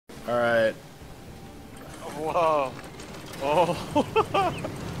Alright. Whoa. Oh.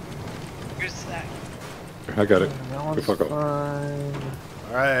 Here's that. I got it. That Go one's fuck off. fine.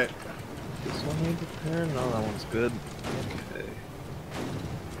 Alright. This one need repair? No, that one's good. Okay.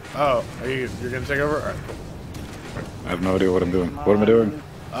 Oh, you're gonna take over? Alright. I have no idea what I'm doing. What am I doing?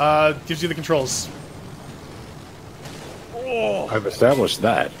 Gives you the controls. Oh. I've established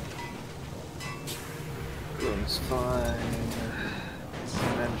that. Room's fine.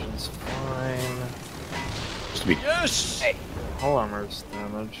 Steam engine's fine. Just to be Yes. Hull armor's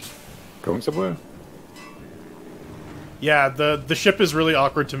damaged. going somewhere. Yeah, the ship is really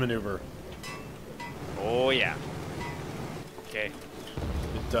awkward to maneuver. Oh yeah. Okay.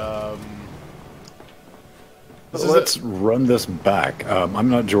 It, this is Let's run this back. I'm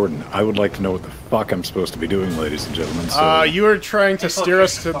not Jordan. I would like to know what the fuck I'm supposed to be doing, ladies and gentlemen. So you are trying to It's steer okay.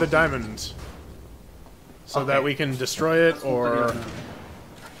 us to the diamond. So that Okay. we can destroy it or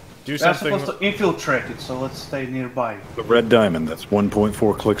do We're something. supposed to infiltrate it, so let's stay nearby. the red diamond, that's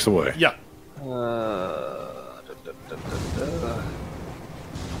 1.4 clicks away. Yeah.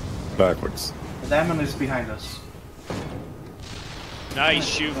 Backwards. The diamond is behind us. Nice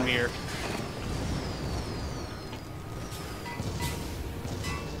shoot, Mir.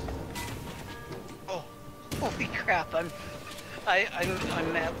 Oh, holy crap! I'm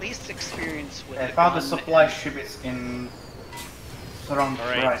at least experienced with I it. found the supply ship is in around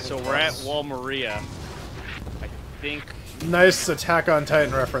Alright, right. so we're at Wall Maria. I think. Nice Attack on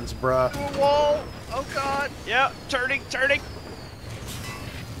Titan reference, bruh. Whoa! Oh god! Yeah, turning.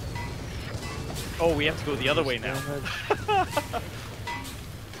 Oh, we have to go the other way now.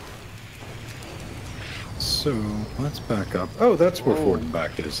 So, let's back up. Oh, that's where forward and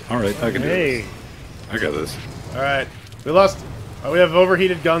back is. Alright, I can do this. I got this. Alright. We lost. We have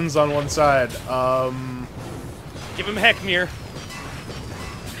overheated guns on one side. Give him heck, Mir.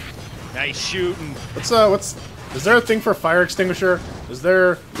 Nice shooting. What's. Is there a thing for fire extinguisher? Is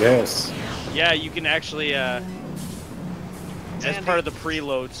there. Yes. Yeah, you can actually, as part of the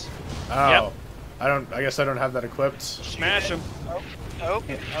preloads. Oh. Yep. I guess I don't have that equipped. Smash him. Oh,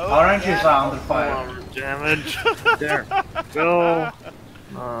 Orange is yeah. under fire. Armor damage. There. Go.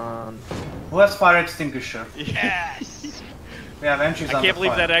 Who has fire extinguisher? Yes! We have entries I under can't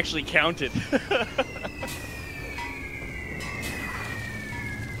believe fire. that actually counted.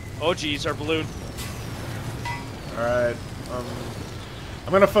 Oh geez, our balloon. Alright.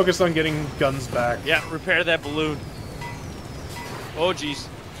 I'm gonna focus on getting guns back. Yeah, repair that balloon. Oh geez.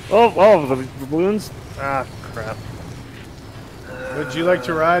 Oh, the balloons? Ah, crap. Would you like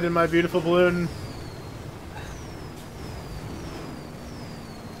to ride in my beautiful balloon?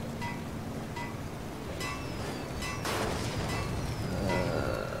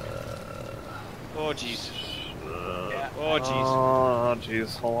 Oh jeez. Yeah. Oh jeez. Oh,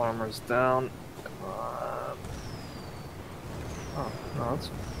 jeez. Hull armor's down. Come on. Oh, no, it's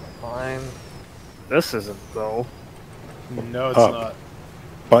fine. This isn't, though. No, it's Up. not.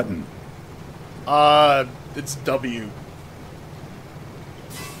 Button. It's W.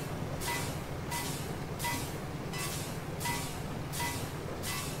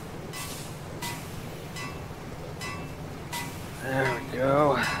 There we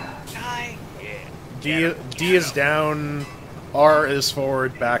go. Die! D is down, R is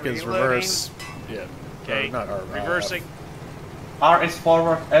forward, back is Reloading. reverse. Yeah. Okay. Or not R. Reversing. R is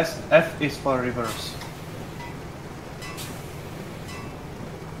forward, F is for reverse.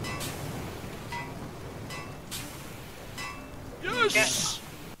 Yes.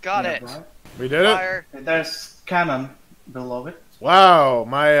 Got Yeah, it. right. We did it. Fire. There's cannon below it. Wow,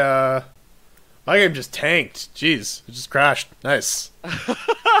 my game just tanked. Jeez, it just crashed. Nice.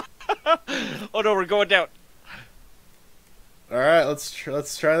 Oh no, we're going down. All right, let's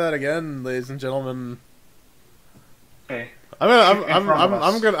try that again, ladies and gentlemen. Okay. I'm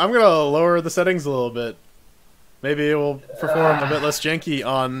gonna lower the settings a little bit. Maybe it will perform a bit less janky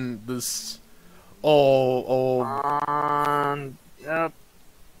on this old. Yep.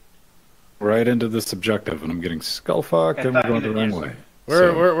 Right into this objective, and I'm getting skull fucked, and we're going the wrong way.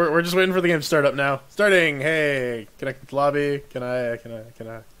 We're just waiting for the game to start up now. Starting. Hey, connect to lobby. Can I? Come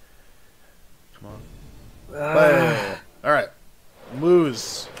on. Play. All right.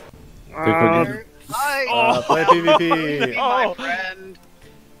 Lose. Hi! Play PvP. My Oh. friend!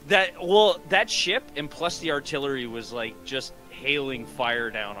 That ship and plus the artillery was like just hailing fire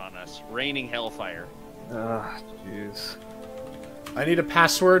down on us, raining hellfire. Ah, jeez. I need a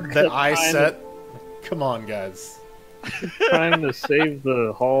password that I set. Come on, guys. Trying to save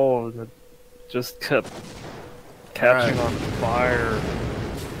the hull, and it just kept catching on fire.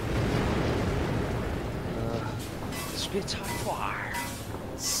 Spits hot fire.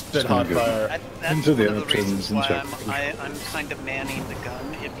 spit hot Sounds good. fire. That's Into the one of the reasons options and why check. I'm kind of manning the gun.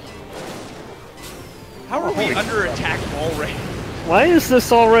 How are we under attack already? Why is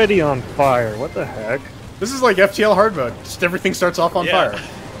this already on fire? What the heck? This is like FTL hard mode. Just everything starts off on Yeah. fire.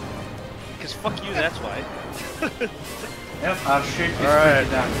 Because fuck you, that's why. Yep, our ship is Alright.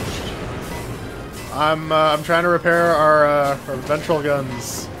 pretty damaged. I'm trying to repair our ventral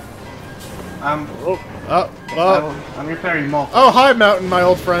guns. I'm Oh, repairing more. oh, hi, Mountain, my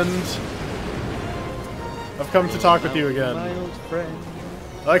old friend. I've come to talk with you again. My old friend.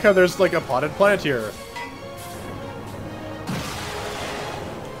 I like how there's like a potted plant here.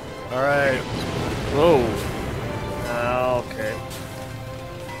 All right. Whoa. Okay.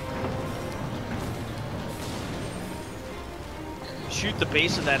 Shoot the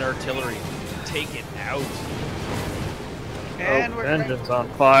base of that artillery. Take it out. And Oh, we're engine's on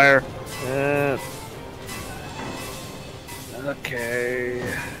fire. Okay.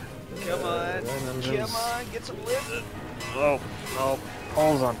 Come on. Come on, get some lift. Oh, no.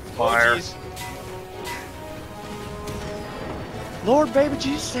 Hull's on Oh, fire. jeez. Lord baby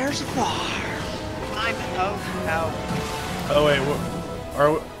Jesus, there's a fire. I'm out Oh wait,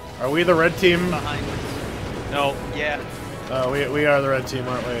 are we the red team? behind. No. Yeah. Oh, we are the red team,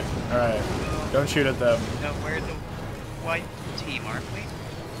 aren't we? All right. Don't shoot at them. No, we're the white team, aren't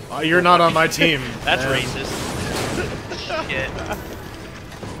we? You're not on my team. That's man. racist. Shit.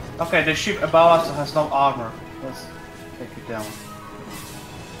 Okay, the ship above us has no armor. Let's take it down.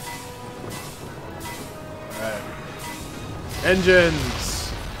 All right.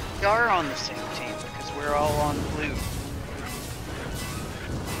 Engines. We are on the same team because we're all on blue.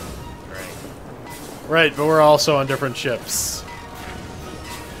 Right. Right, but we're also on different ships.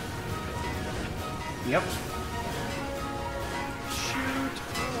 Yep.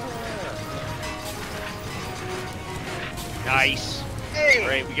 Nice. Hey!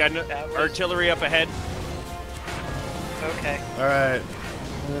 Alright, we got That was- artillery up ahead. Okay. All right.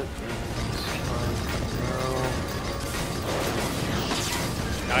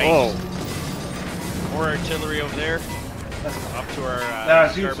 Nice. Whoa. More artillery over there. Up to our There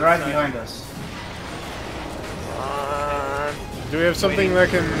are dudes starboard right side. behind us. Do we have something that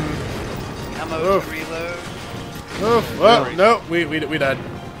can? Ammo Oof. to reload. Oh, well, no, we died.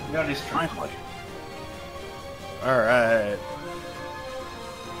 We are destroyed. All right.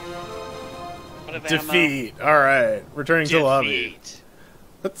 What of Defeat. All right. Returning to lobby. Defeat.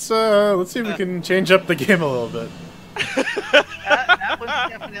 Let's see if we can change up the game a little bit. That was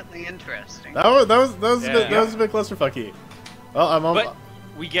definitely interesting. That was a bit, Yeah. that was a bit clusterfucky. Well, I'm on. But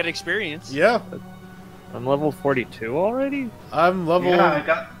we get experience. Yeah, I'm level 42 already? I'm level.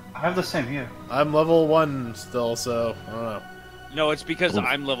 Yeah, I have the same here. I'm level 1 still, so I don't know. No, it's because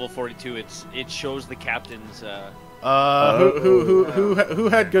I'm level 42. It shows the captain's. Who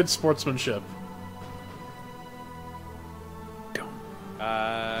had good sportsmanship?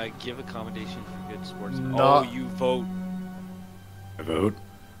 Give accommodation for good sports. Not- Oh, you vote. I vote.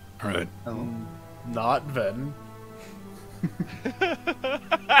 All right. Hello. Not Ven.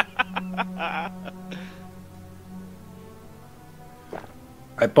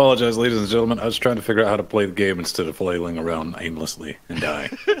 I apologize, ladies and gentlemen. I was trying to figure out how to play the game instead of flailing around aimlessly and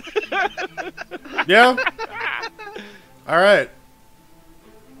dying. Yeah. All right.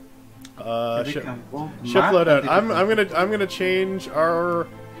 We Ship can go ship map loadout. and I'm gonna change our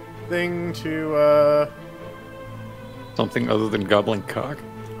thing to Something other than gobbling cock.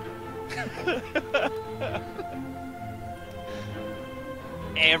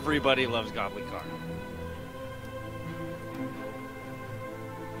 Everybody loves gobbledygook.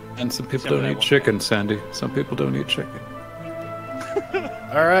 And some people Except don't for that eat one chicken, Sandy. Some people don't eat chicken.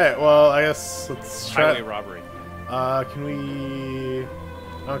 All right. Well, I guess let's try. Highway robbery. Can we?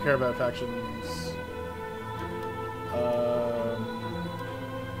 I don't care about factions.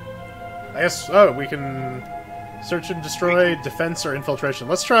 I guess. Oh, we can search and destroy, defense, or infiltration.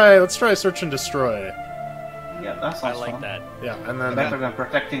 Let's try search and destroy. Yeah, that I sounds like fun. that. Yeah, and then Better than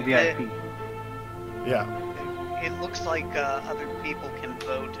protecting VIP. yeah. It looks like other people can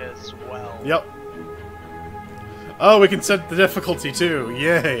vote as well. Yep. Oh, we can set the difficulty too.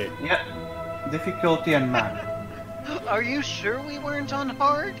 Yay! Yeah. Difficulty and man. Are you sure we weren't on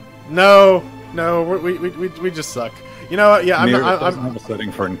hard? No, we just suck. You know what? Yeah, I'm. Mirror not, doesn't have a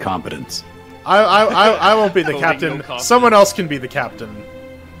setting for incompetence. I won't be the Voting captain. no confidence. Someone else can be the captain.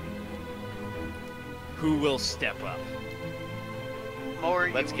 Who will step up? More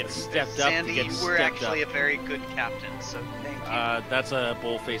Let's you, get stepped up to Sandy, get you were stepped actually up. a very good captain, so thank you. That's a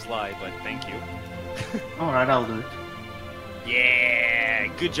bull-faced lie, but thank you. Alright, I'll do it. Yeah,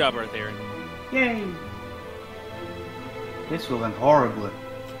 good job, Earth Aaron. Yay! This will end horribly.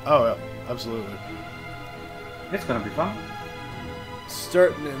 Oh, yeah, absolutely. It's gonna be fun.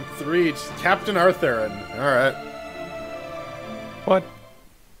 Starting in 3, Captain Arthur. Alright. What? I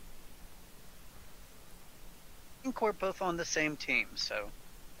think we're both on the same team, so.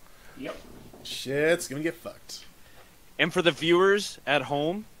 Yep. Shit's gonna get fucked. And for the viewers at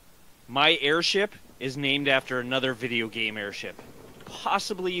home, my airship is named after another video game airship.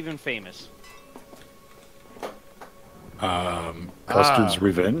 Possibly even famous. Custard's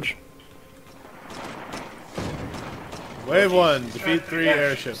Revenge? Wave 1, defeat 3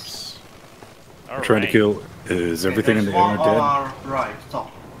 airships. All Trying to right. kill. Is everything in the air on dead? our right,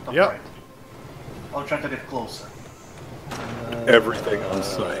 top Yep. right. I'll try to get closer. Everything on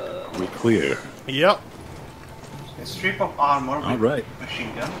site. Are we clear? Yep. A strip of armor with Alright.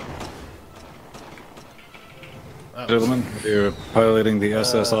 machine gun. Oh, Gentlemen, you're piloting the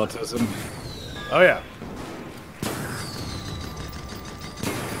SS Autism. oh yeah.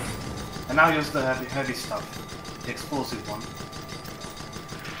 And now use the heavy stuff. The explosive one.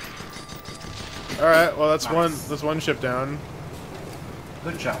 Alright, well that's Nice. one ship down.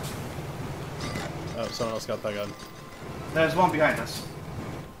 Good job. Oh, someone else got that gun. There's one behind us.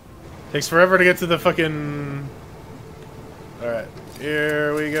 Takes forever to get to the fucking... Alright,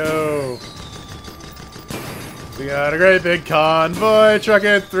 here we go. We got a great big convoy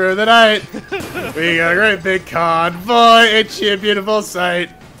trucking through the night. We got a great big convoy, it's a beautiful sight.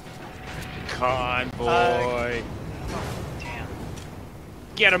 Convoy. Damn.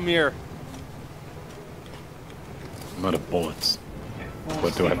 Get him here. I'm out of bullets. Full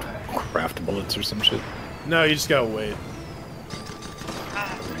What, do I steam have to ahead. craft bullets or some shit? No, you just gotta wait.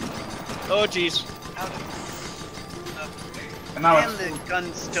 Oh, jeez. Out of, And now and it's the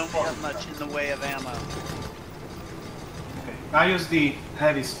guns don't have much in the way of ammo. okay. Now use the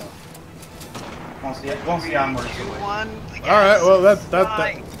heavy stuff. Once the armor is away. Alright, well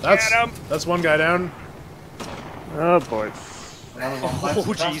Fine. that's Get 'em. that's one guy down. Oh boy. Another one Oh, bites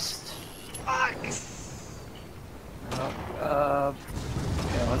the jeez. dust. Fuck. Yeah,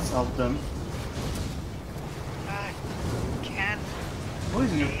 let's help them. I can't. Who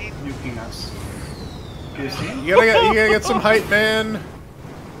is nuking us? Do you see him? You gotta get some height, man.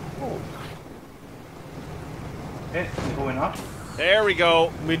 Okay, going up. There we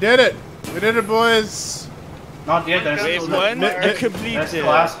go. We did it. We did it, boys. Not yet, there's Wave still one mi- completed. there's still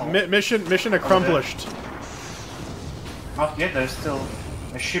asshole. Mission accomplished. Not yet, there's still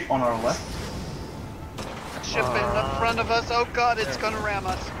a ship on our left. Ship in the front of us. Oh god, it's gonna ram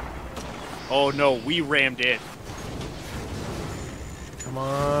us. Oh no, we rammed it. Come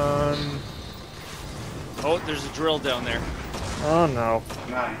on. Oh, there's a drill down there. Oh no.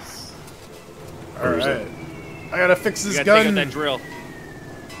 Nice. Where is Alright. I gotta fix You this gotta take out gun. that drill.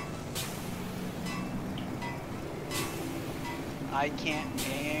 I can't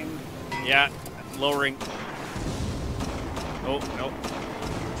aim. Yeah, lowering. Oh, no.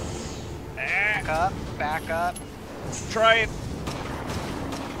 Back Ah, up. Back up. try it.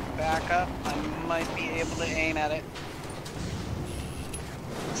 Back up. I might be able to aim at it.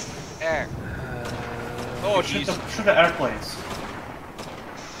 There. Oh, Shoot jeez. the airplanes.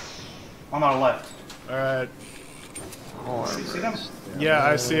 On our left. Alright. See them? Yeah,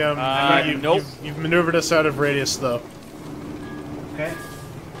 I see him. Nope. You've maneuvered us out of radius, though. Okay.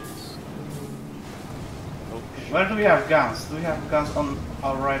 Where do we have guns? Do we have guns on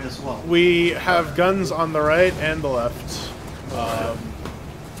our right as well? We have guns on the right and the left.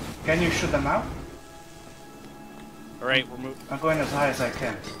 Can you shoot them out? Alright, we're moving. I'm going as high as I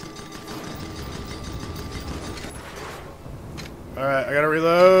can. Alright, I gotta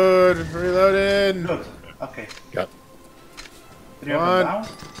reload. Reloading. Good. Okay. Got 3 of One. them down.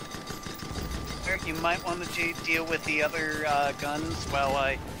 Eric, you might want to deal with the other guns while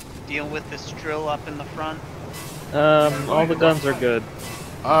I deal with this drill up in the front. All the guns are good.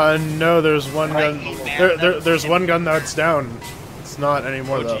 No, there's one Right, gun. man. There's one gun that's down. It's not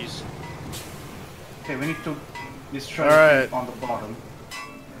anymore, Oh, though. jeez. Okay, we need to destroy Alright. it on the bottom.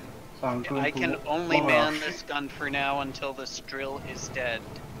 So I'm going I to can only lower our man ship. this gun for now until this drill is dead.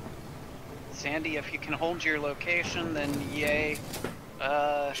 Sandy, if you can hold your location, then yay.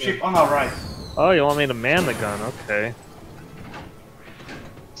 Ship on our right. Oh, you want me to man the gun? Okay.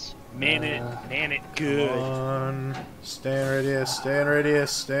 Man it good. Come on. Stay in radius, stay in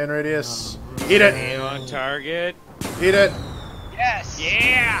radius, stay in radius. Eat it! Aim on target. Eat it! yes!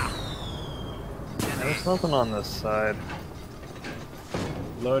 Yeah! There's nothing on this side.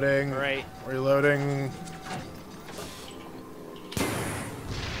 Loading. Alright. Reloading.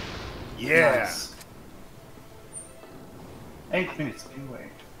 Yeah! Nice. 8 minutes anyway.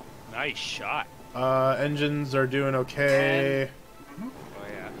 Nice shot. Engines are doing okay. Oh,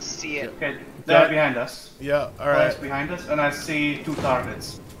 yeah. see it. Okay, they're Got- behind us. Yeah, Planes alright. behind us, and I see 2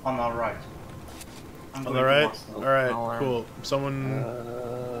 targets on our right. I'm On going the right? towards them. Alright, Alarm. cool. Someone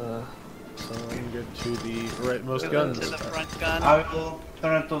get to the rightmost Move guns. to the front gun. I will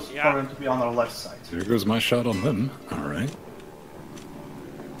turn it to Yeah. for them to be on our left side. There goes my shot on them. All right.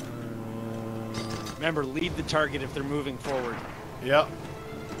 Remember, lead the target if they're moving forward. Yep.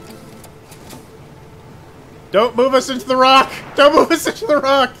 Don't move us into the rock! Don't move us into the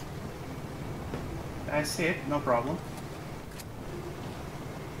rock! I see it, no problem.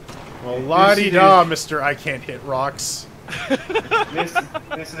 Well, You la-di-da, see Mr. I can't hit rocks. This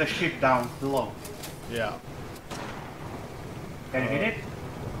is the ship down below. Yeah. Can you hit it?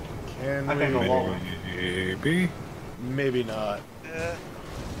 Can I can go we? lower. Maybe. Maybe not. Uh,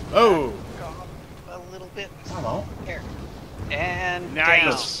 Oh! go a little bit. Hello. There. And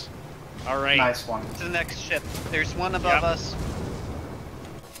Nice. All right. Nice one. down to the next ship. There's one above Yep. us.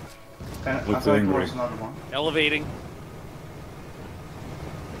 I'm Looks going angry. towards another one. Elevating.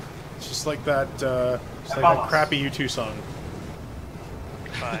 It's just like that, just like Above that us. crappy U2 song.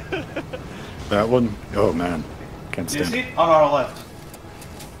 Bye. That one. Oh man, can't Do you stand see it. it? On our left.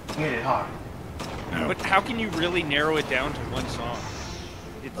 Hit it hard. No. But how can you really narrow it down to one song?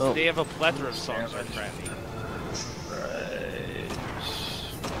 It's, Oh. They have a plethora of songs that are crappy.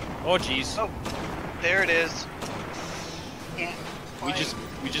 Oh jeez. Oh, there it is. Can't We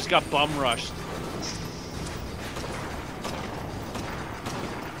quite- just got bum rushed.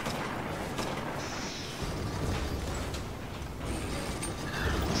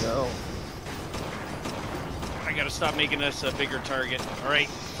 Go. I gotta stop making us a bigger target. All right,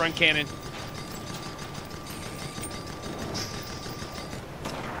 front cannon.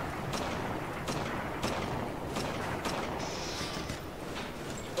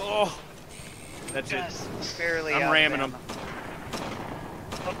 Oh, that's it. just barely I'm out of ramming ammo.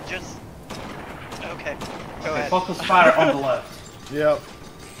 Oh, just okay. Go Okay, ahead. focus fire on the left. Yep.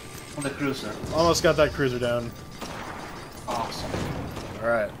 On the cruiser. Almost got that cruiser down. Awesome.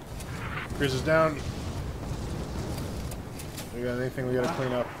 Alright. Cruiser's down. We got anything we gotta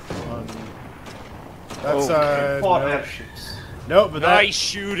clean up on that side? 4 Nope. airships. Nope, but Nice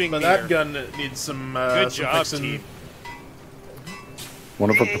shooting but there. that gun needs some Good some job, fixing. team. One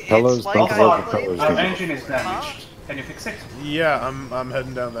of our It's propellers. like Both of a- our propellers. Our need to- engine is damaged. Can you fix it? Yeah, I'm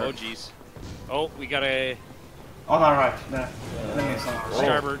heading down there. Oh jeez. Oh, we got a On our right. There. Then it's on our right.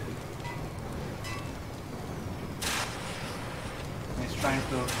 starboard. He's trying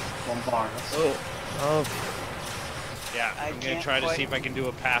to bombard us. Oh, Yeah, I I'm gonna can't try to quite- see if I can do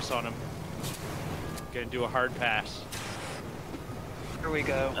a pass on him. Gonna do a hard pass. Here we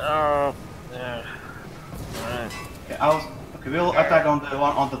go. oh, yeah. Alright. Okay, we'll attack on the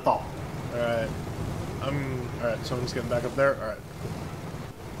one on the top. Alright. Alright, someone's getting back up there. Alright.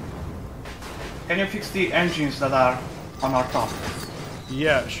 Can you fix the engines that are on our top?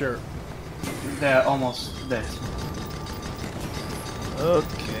 Yeah, sure. They're almost dead.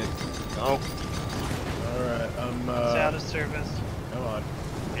 Okay. Oh, Alright, It's out of service. come on.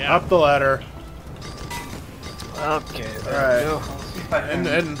 Yeah. Up the ladder. okay. There Alright. we go. I'll see if I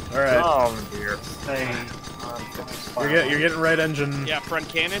can Alright. Oh dear. stay on focus fire. You're getting right engine. Yeah, front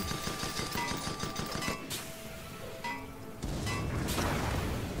cannon.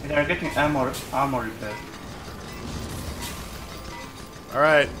 They're getting armor repair.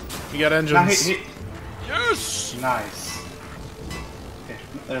 Alright. You got Now engines. hit. Yes. Nice. Okay,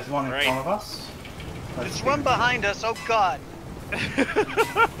 there's one in Right. front of us. Let's There's see. one behind us. Oh God.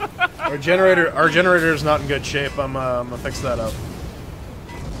 Our generator's not in good shape. I'm gonna fix that up.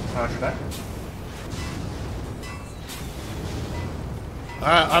 Roger that.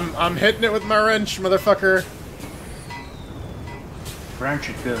 I'm hitting it with my wrench, motherfucker. Wrench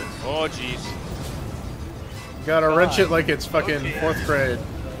it good. Oh jeez. Gotta wrench it like it's fucking Okay. 4th grade.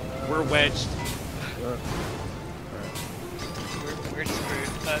 We're wedged. We're screwed.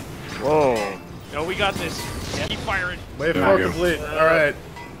 Whoa. No, we got this. Keep firing. Wave There 4 we go. complete. Alright.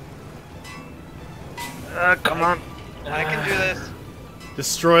 Come on. I can do this.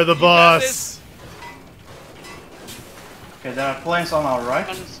 Destroy the got boss. this. Okay, there are planes on our right.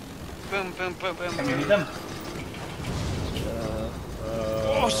 Boom, boom, boom, boom, Can you boom. hit them?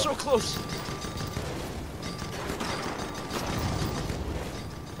 Oh, so close.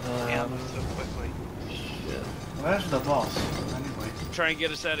 Yeah, so quickly. Where's the boss? Anyway. Try and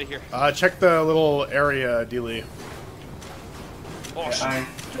get us out of here. Check the little area, Dealey. Oh, Okay, shit. I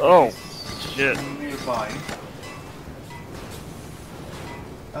Oh, shit. nearby.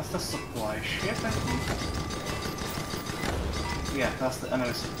 That's the supply ship, I think. Yeah, that's the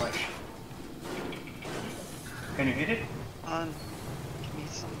enemy supply ship. Can you hit it? On. Give me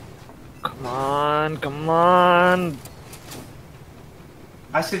some. Come on, come on.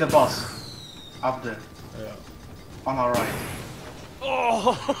 I see the boss. Up there. Yeah. On our right.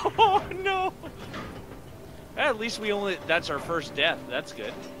 Oh no! At least we only. That's our first death. That's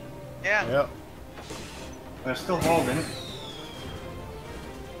good. Yeah. Yep. We're still holding.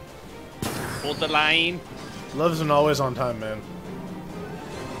 Hold the line. Love's an always on time, man.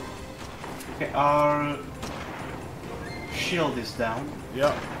 Okay, our shield is down.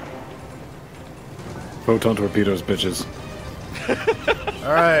 Yep. Photon torpedoes, bitches.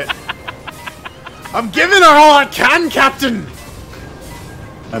 Alright. I'm giving her all I can, Captain!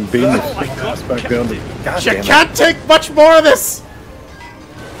 I'm beating the ass back down to. God You damn it. can't take much more of this!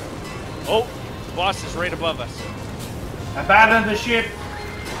 Oh, boss is right above us. Abandon the ship!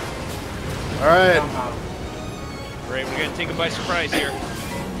 Alright, Somehow. Right, we're gonna take him by surprise here.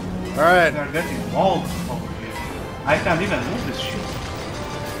 alright. They're getting walled over here. I can't even move this ship.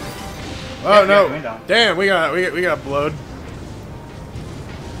 Oh Yeah, no! going down. Damn, we got blowed.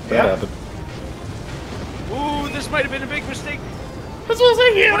 That Yeah. happened. Ooh, this might have been a big mistake. This was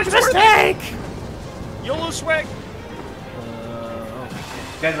a huge mistake! YOLO swag.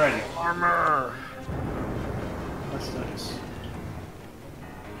 Get ready. Armor. Let's do this.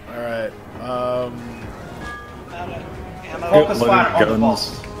 Alright. Out of ammo. Focus Loaded fire on the guns.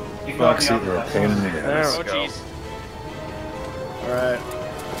 boss. Ignore Foxy the are a other pain in the guys. ass. Oh we go. jeez. Alright.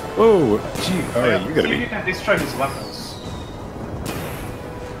 Whoa, gee, alright, you gotta See if you be. can destroy his weapons.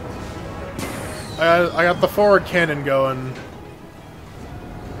 I got the forward cannon going.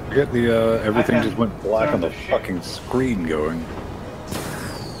 Get the, everything can just went black turn on the the ship. fucking screen going.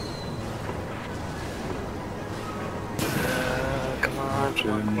 Come on, come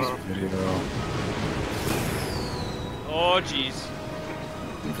on, come Jim's on. video. Oh jeez.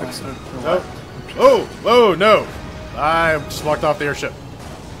 Fix it. Oh! Oh! Oh, no! I just walked off the airship.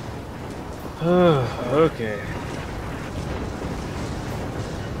 Okay.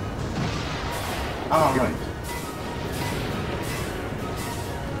 Alright.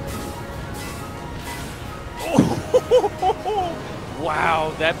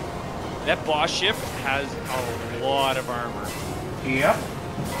 Wow, that boss ship has a lot of armor. Yep.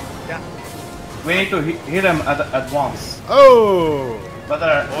 Yeah. We need to hit him at once. Oh! But there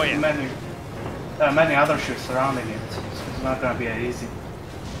are Oh, yeah. many other ships surrounding it. So it's not gonna be easy.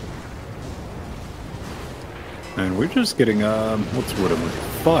 And we're just getting, what's the word I'm looking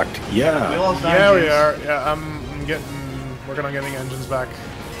for? Fucked, We yeah. lost Yeah, we engines. are. Yeah, I'm working on getting engines back.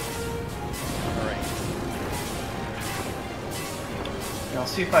 Alright. I'll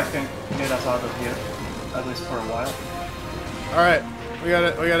see if I can get us out of here, at least for a while. Alright, we got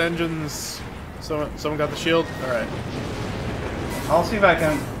it. We got engines. Someone got the shield. Alright. I'll see if I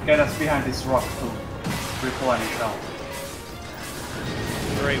can get us behind this rock to replenish out.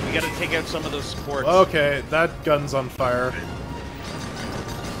 Alright, we gotta take out some of those supports. Okay, that gun's on fire.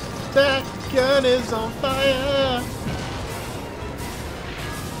 That gun is on fire.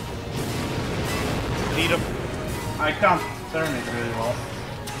 Need them. I can't turn it really well.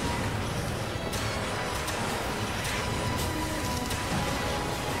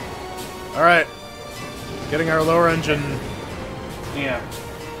 Alright. Getting our lower engine. Yeah.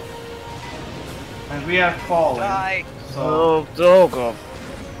 And we are falling. Die. So, Oh, go.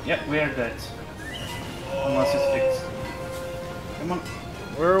 yeah, we are dead. Unless it's fixed. Come on.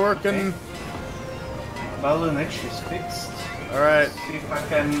 We're working. Okay. Balloon H is fixed. Alright. See if I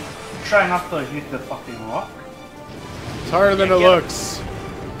can try not to hit the fucking rock. It's harder than it Yeah. looks.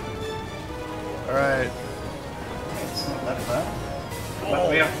 Alright. It's not that bad. But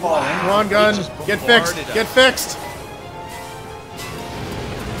we are falling. Come on, gun. just Get fixed. bombarded Get us. fixed.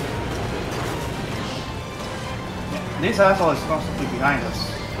 This asshole is constantly behind us.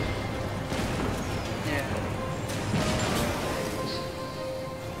 Yeah.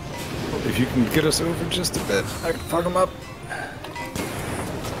 If you can get us over just a bit, I can fuck him up.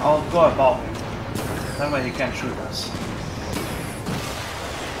 I'll go above him. That way he can't shoot us.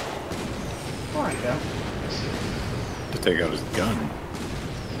 There we go. To take out his gun.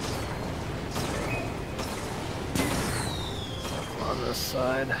 On this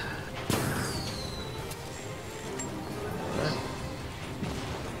side.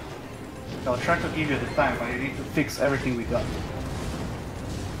 I'll try to give you the time, but you need to fix everything we got.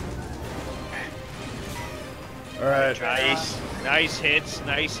 Alright. Nice. Nice hits.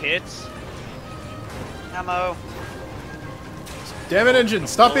 Nice hits. Ammo. Damn it, engine.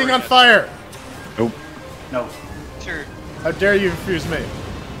 Stop being on fire. Nope. No. Sure. How dare you refuse me?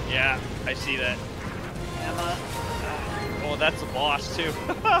 Yeah, I see that. Ammo. Oh, that's a boss too.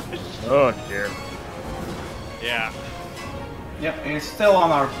 Oh dear. Yeah. Yep, he's still on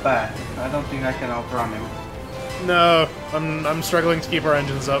our back. I don't think I can outrun him. No, I'm struggling to keep our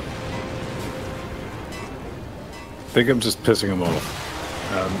engines up. I think I'm just pissing him off.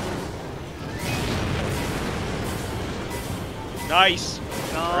 Nice.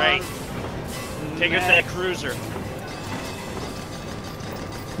 All right. Take out that cruiser.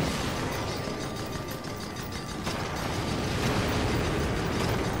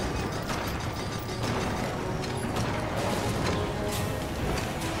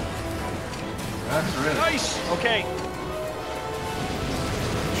 That's really Nice. Okay.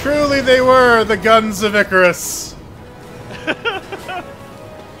 Truly, they were the guns of Icarus. okay.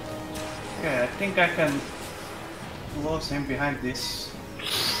 I think I can close him behind this.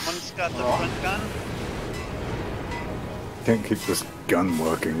 One's got the front gun. Can't keep this gun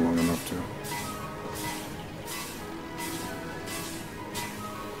working long enough to.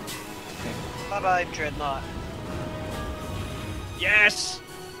 Bye-bye, Dreadnought. Yes.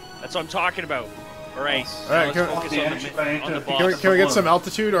 That's what I'm talking about. All right. All right, Now can- let's focus on the Can we boss. get some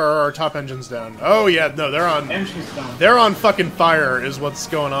altitude, or are our top engines down? Oh yeah, no, they're on. Engine's down. They're on fucking fire, is what's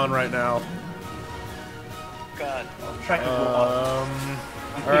going on right now. God. I'll try to go up. And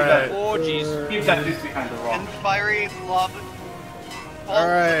keep alright. Oh jeez. Keep that this behind the rock. And fiery lava. All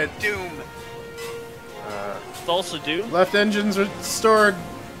right. Doom. Thulsa Doom. Left engines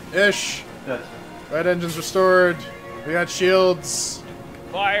restored-ish. Good. Right engine's restored. We got shields.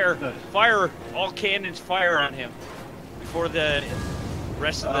 Fire. Good. Fire. All cannons fire on him before the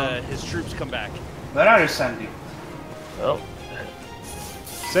rest of his troops come back. Where are you, Sandy? Well,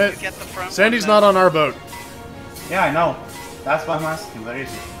 Sa- Get the front Sandy's one, not then. on our boat. Yeah, I know. That's why I'm asking. Where is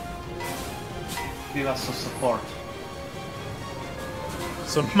he? Give us some support.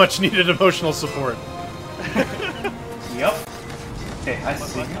 Some much needed emotional support. Yep. Okay, I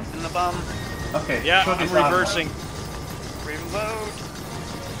see him. In the bum. Okay. Yeah, shoot I'm his armor. reversing. Reload.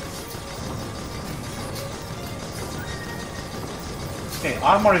 Okay,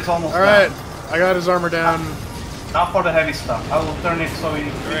 armor is almost Alright, down. I got his armor down. Now for the heavy stuff. I will turn it so he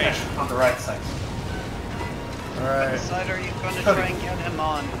Right. can shoot on the right side. What Alright. side are you going to try and get him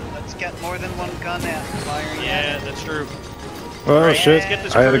on? Let's get more than one gun at firing. Yeah, that's true. Oh Right, shit! let's get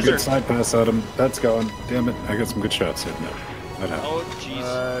this I had a cruiser. good side pass at him. That's going. Damn it! I got some good shots hitting him. That happened. Oh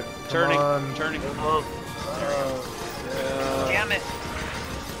jeez. Come Turning. on. Turning. Damn it.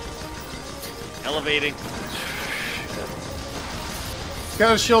 Elevating. He's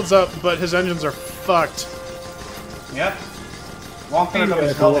got his shields up, but his engines are fucked. Yep. 1/3 of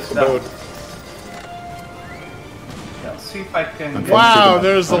his hull is down. Yeah, see if I can. Okay. Wow, shoot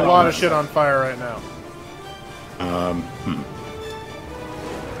there's a him. lot of shit on fire right now.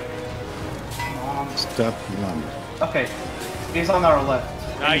 Step one. Okay, he's on our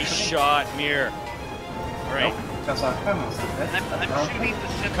left. Nice shot, Mir. All right. Because our cannons are dead. I'm shooting the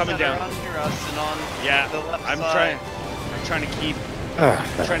ships Coming that down. are under us and on Yeah, the left I'm side. trying to keep Ah,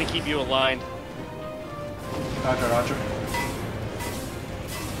 trying to keep you aligned. Roger, roger.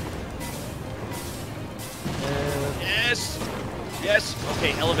 Yes. Yes.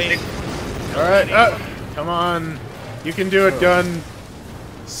 Okay, elevating. Alright, come on. You can do it, gun.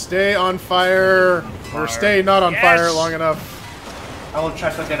 Stay on fire. Or stay not on fire Yes! long enough. I will try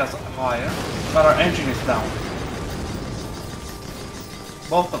to get us higher, but our engine is down.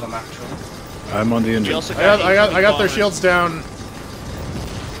 Both of them, actually. I'm on the We engine. also I got their bombers. shields down.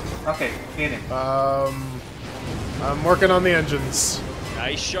 Okay, hit him. I'm working on the engines.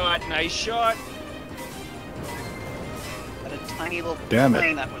 Nice shot. Nice shot. Had a tiny little Damn it.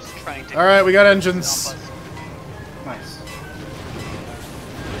 plane that was trying to Alright, we got help engines. us. Nice.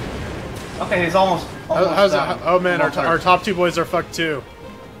 Okay, he's almost How's it? down. Oh man, Almost our there. top two boys are fucked too.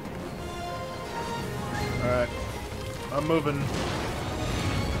 Alright. I'm moving.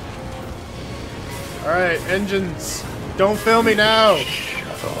 Alright, engines. Don't fail me now.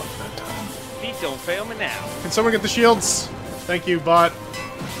 Shut off that time. Feet don't fail me now. Can someone get the shields? Thank you, bot.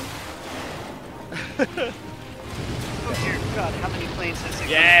 Oh dear God, how many planes has it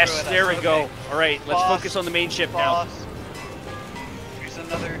Yes. gone through There at we us? go. Okay. All right. Let's Boss, focus on the main ship now. Boss. Here's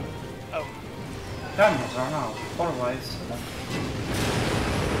another. Oh, Cannons are now. Otherwise,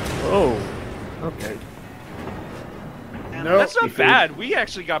 oh, okay. and Nope. That's not bad. We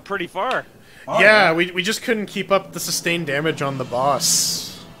actually got pretty far. oh, Yeah, we just couldn't keep up the sustained damage on the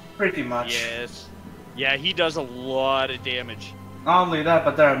boss. pretty much. Yes. Yeah, he does a lot of damage. Not only that,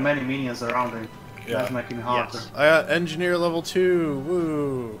 but there are many minions around him. Yeah. That's making it harder. Yes. I got engineer level 2.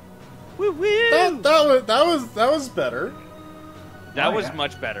 Woo. Woo woo. That was better. That Oh, was yeah.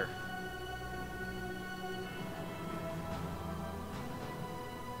 much better.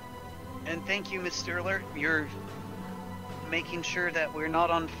 And thank you, Miss Sterler. Your making sure that we're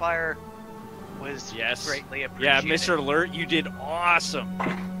not on fire was Yes. greatly Yeah, appreciated. Mr. Alert, you did awesome.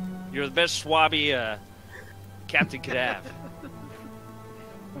 You're the best swabby Captain could have.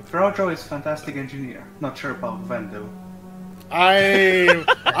 Frojo is fantastic engineer. Not sure about Ven though.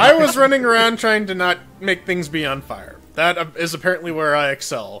 I was running around trying to not make things be on fire. That is apparently where I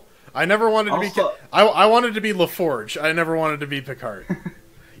excel. I never wanted to be. Also- I wanted to be LaForge. I never wanted to be Picard.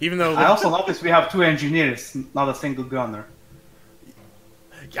 Even though I also noticed we have 2 engineers, not a single gunner.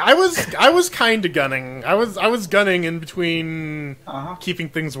 I was kind of gunning. I was gunning in between keeping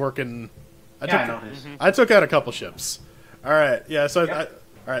things working. I noticed. I took out a couple ships. All right, yeah. So all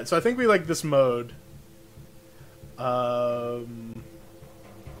right, so I think we like this mode.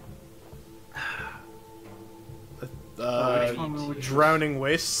 Drowning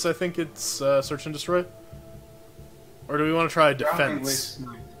Wastes. I think it's search and destroy. Or do we want to try defense?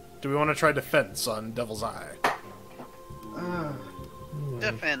 Do we want to try defense on Devil's Eye?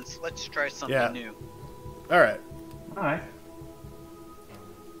 Defense. Let's try something Yeah. new. All right. Alright.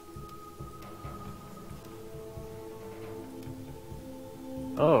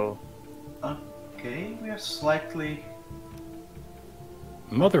 Oh. Okay, we are slightly...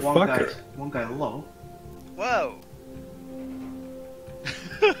 Motherfucker. One guy low. Whoa.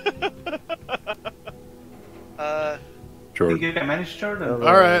 Jordan. Think you can manage Jordan? Hello.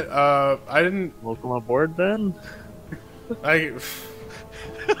 All right. I didn't. Welcome aboard then. I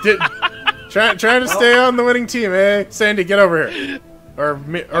did. Trying to stay on the winning team, eh? Sandy, get over here. Or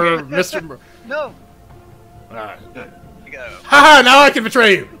Mr. No. Alright. You go. Haha, now I can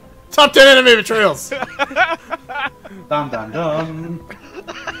betray you! Top 10 enemy betrayals! Dun dun dun.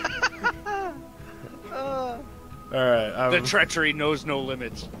 Alright, The treachery knows no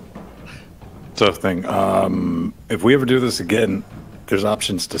limits. Tough thing. If we ever do this again, there's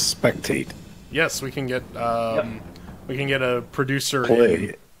options to spectate. yes, we can get, we can get a producer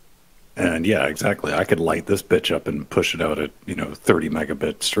Play. And yeah, exactly. I could light this bitch up and push it out at, 30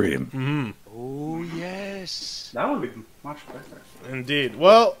 megabit stream. Oh, yes. That would be much better. Indeed.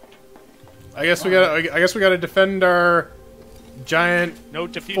 Well, I guess we gotta defend our giant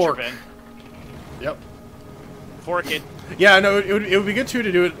Note to future fork. Ben. Yep. Fork it. Yeah, no, it would be good too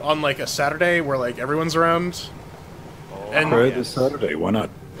to do it on like a Saturday where like everyone's around. And Try this Saturday. Why not?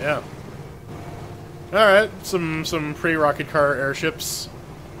 yeah. Alright, some pre-rocket car airships.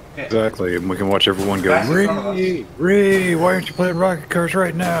 Exactly. And we can watch everyone go, Guys in front of Ree, Ree, why aren't you playing rocket cars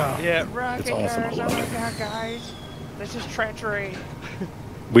right now? Yeah. It's awesome. I love it. guys. This is treachery.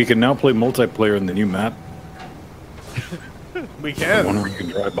 We can now play multiplayer in the new map. We One can. where you can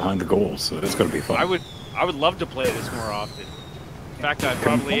drive behind the goals, so it's going to be fun. I would love to play this more often. In fact, I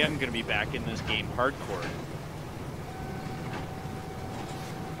probably am going to be back in this game hardcore.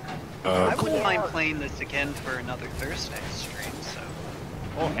 I wouldn't mind playing this again for another Thursday stream. So.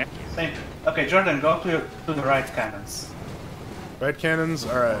 Oh, heck yeah. Same. Okay, Jordan, go to the right cannons. Right cannons?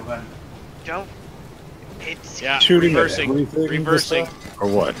 Alright. Ven. Don't. It's Yeah, Shooting at reversing. everything and Reversing. stuff? Or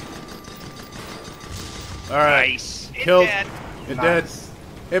what? Alright. Nice. Killed. dead. It Nice. dead.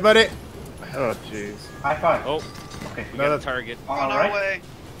 Hey, buddy. Oh jeez. High five. Oh, Okay. we No, got a that- target. On our Alright. way.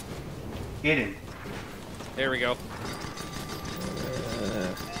 Get in. There we go.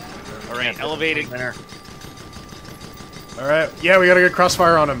 All right, elevating. There. Alright. Yeah, we gotta get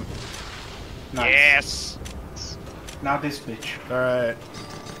crossfire on him. Nice. Yes. Now this bitch. Alright.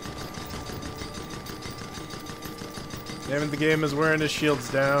 Name of the game is wearing his shields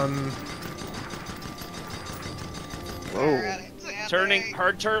down. Whoa. Turning.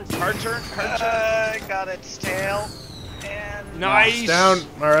 Hard turn. Hard turn. Hard turn. I got its tail. And Nice. Down.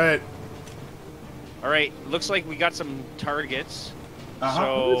 Alright. All right. Looks like we got some targets. There's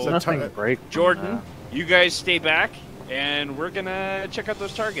So, a Nothing tar- break. Jordan, you guys stay back, and we're gonna check out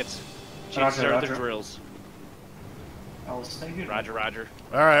those targets. Chances Roger, are the roger. drills. I will stay here. Roger, roger.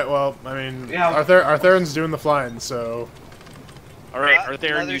 Alright, well, I mean, Yeah. Arthurian's doing the flying, so... All right, Uh,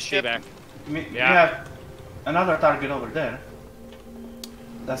 Arthur, another you stay ship. back. We Yeah. have another target over there.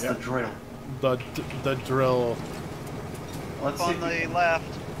 That's Yep. the drill. The drill... Let's up see. on the left.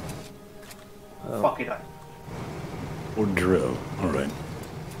 Fuck it up. Or drill. Alright.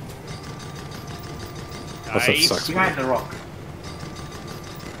 That's what Nice. sucks. Behind the rock.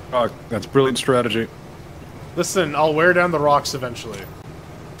 Oh, that's brilliant strategy. Listen, I'll wear down the rocks eventually.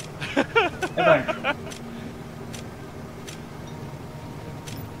 Eventually.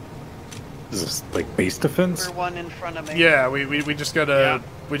 Is this like base defense? We're one in front of me. Yeah, we just gotta... Yeah.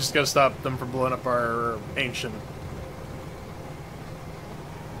 We just gotta stop them from blowing up our ancient.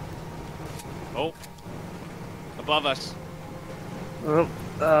 Oh, above us. Oh,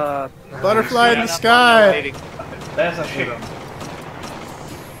 Butterfly in the Yeah, sky! elevating. There's a ship.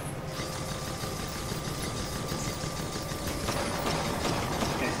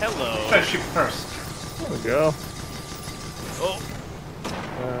 Hello. Try ship first. There we go. Oh,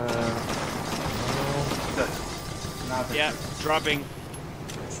 Good. Now the yeah, dropping.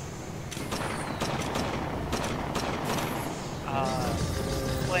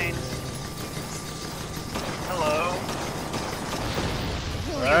 Plane. Hello.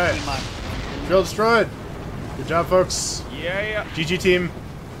 All right. Team up. Drill destroyed. Good job, folks. Yeah. GG team.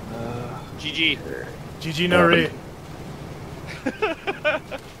 GG. GG no re.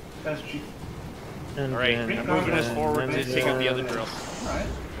 That's cheap. All right, I'm moving us forward to take out the other drills. Alright.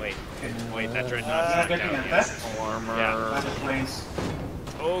 Wait, that dreadnought's Not not getting down attacked. yet. Armor. Yeah. Other planes.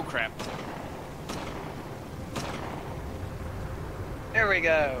 Oh crap. There we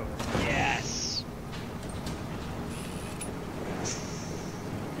go. Yes.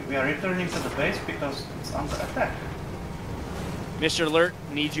 We are returning to the base because it's under attack. Mr. Alert,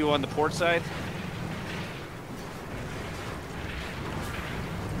 need you on the port side.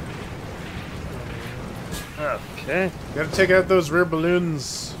 Okay. Gotta take out those rear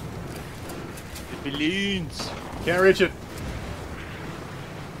balloons. The balloons. Can't reach it.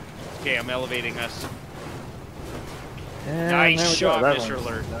 Okay, I'm elevating us. And Nice there we shot, go. That Mr. one's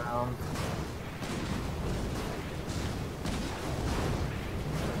Alert. down.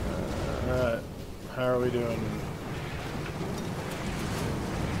 Alright. How are we doing?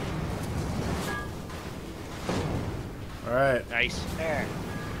 Alright. Nice. There.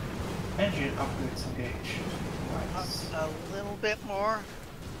 Engine upgrades engage. Nice. A little bit more.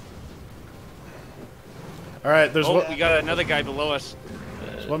 Alright, there's Oh, we got another guy below us.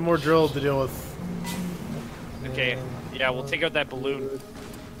 one more drill to deal with. Okay. Yeah, we'll take out that balloon.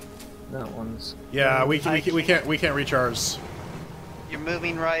 That one's. Yeah, we can't reach ours. You're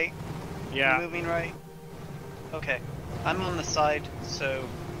moving right. Yeah. You're moving right. Okay. I'm on the side, so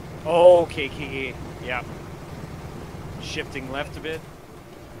Oh, okay. Yeah. Shifting left a bit.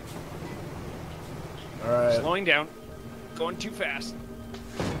 Alright. Slowing down. Going too fast.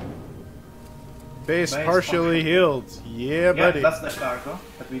 Base Base partially functional. healed. Yeah, buddy. Yeah, that's the cargo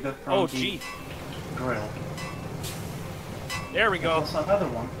that we got from Oh, the gee. grill. There we go. Also another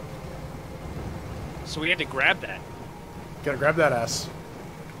one. So we had to grab that. Gotta grab that ass.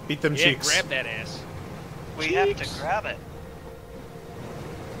 Beat them Yeah, cheeks. grab that ass. we have to Cheeks. grab it.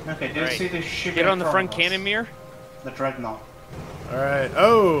 Okay, do you Alright. see this ship Get in on the front front of us? cannon mirror. The dreadnought. Alright.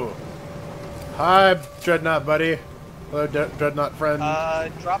 Oh! Hi, Dreadnought buddy. Hello, Dreadnought friend.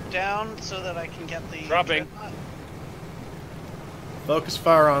 Drop down so that I can get the. Dropping. dreadnought. Focus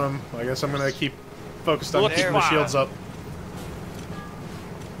fire on him. I guess I'm gonna keep focused on Look keeping the fire. shields up.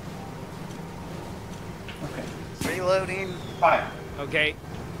 Okay. Reloading. Fire. Okay.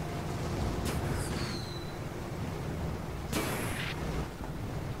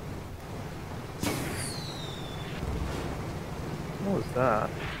 What was that?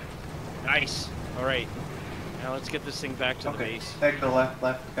 Nice. All right. Now let's get this thing back to the Okay. base. Take the left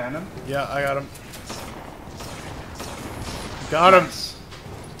cannon. Yeah, I got him. Got him. Nice.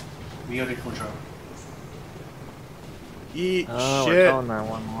 Beautiful job. Eat Oh, we're shit. calling that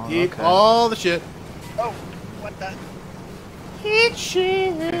one long. Eat Okay. all the shit. Oh, what the? Eat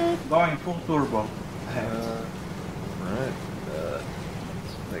shit. Going full turbo. Ahead. Right. Let's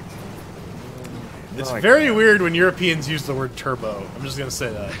fix it. It's Oh, I very can't. weird when Europeans use the word turbo. I'm just gonna say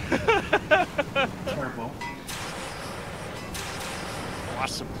that. Turbo.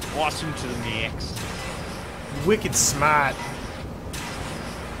 Awesome. Awesome to the max. Wicked smart.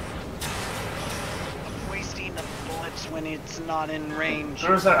 I'm wasting the bullets when it's not in range.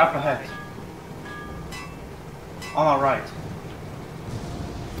 Cruiser up ahead. On our right.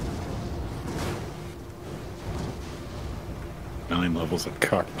 Nine levels of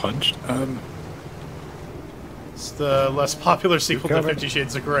cock punched. It's the less popular sequel to coming. 50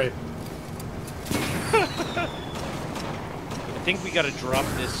 Shades of Grey. I think we got to drop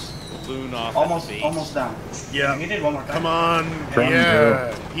this balloon off. Almost, at the base. almost down. Yeah. Hit it one more time. Come on. From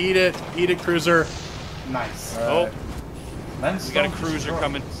Yeah. Eat it, cruiser. Nice. Oh, Lens we got a stone cruiser destroyed.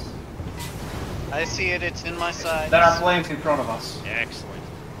 coming. I see it. It's in my side. There are planes in front of us. Excellent.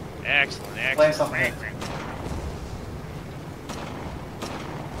 Excellent. Planes up Excellent. ahead.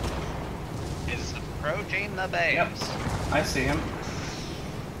 Is approaching the base. Yep. I see him.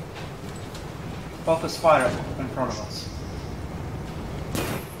 Focus fire in front of us.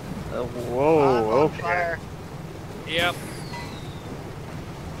 Whoa, I'm on okay. fire. Yep.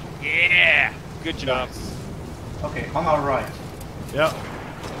 Yeah. Good job. Okay, on our right. Yep.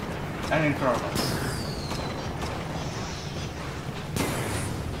 And in front of us.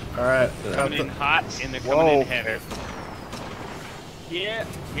 Alright. Coming in hot and they're coming in heavy. Yeah,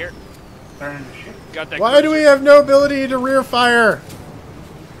 here. Turn the ship. Got that. Why do we have no ability to rear fire?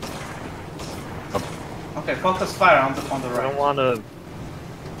 Okay, focus fire on the I right. don't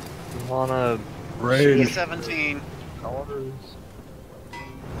wanna... Rage. C-17. Colors.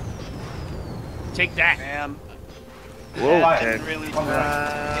 Take that. Man, Whoa, Fire. okay. didn't really. On the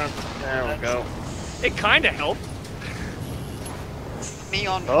right. There we go. It kind of helped. Me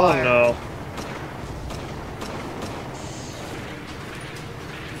on Oh fire. no.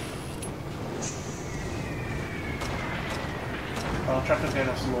 I'll try to get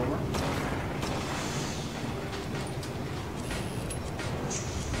us lower.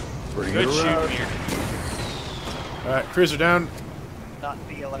 Bring Good it shooting around. here. Alright, cruiser down. Not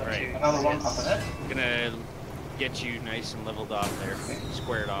be allowed Right. to. Another one up Yes. ahead. Gonna get you nice and leveled off there.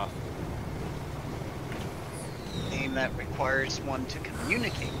 Squared off. Game that requires one to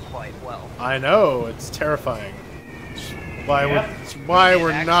communicate quite well. I know, it's terrifying. Yeah. It's why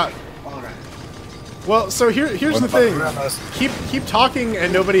we're Actually- not... Alright. Well, so here's the What about thing. around us? Keep talking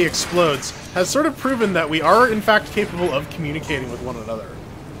and nobody explodes has sort of proven that we are, in fact, capable of communicating with one another.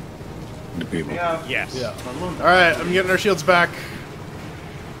 The people. Yeah. Yes. Yeah. Alright, I'm getting our shields back.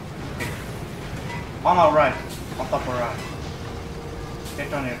 On our right. On top of right.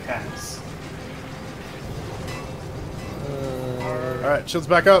 Get on your cannons. Alright, shields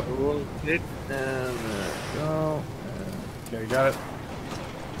back up. Rotate, and there we go. Okay, got it.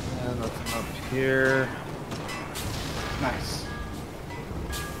 And nothing up here. Nice.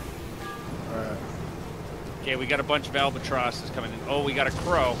 Alright. Okay, we got a bunch of albatrosses coming in. Oh, we got a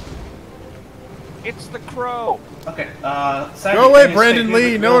crow. It's the crow. Okay, Sandy, Go away, can you Brandon stay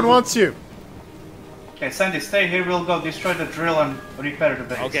here? Lee! No one wants you! Okay, Sandy, stay here. We'll go destroy the drill and repair the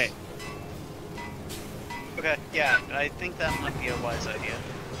base. Okay. Okay, yeah, I think that might be a wise idea.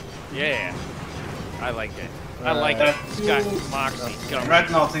 Yeah. I like it. I like it. It's got moxie. Got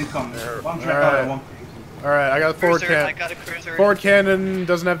Dreadnoughts incoming. One dreadnought Alright. and one. Alright, I got a forward Cruiser, I cannon. got a cruiser. Forward cannon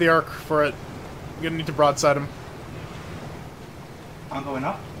doesn't have the arc for it. I'm gonna need to broadside him. I'm going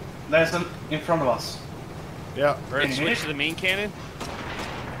up. There's an in front of us. Yeah. Alright, Can you switch hit? to the main cannon.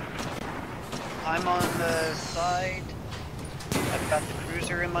 I'm on the side. I've got the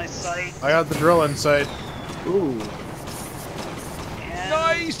cruiser in my sight. I got the drill in sight. Ooh. And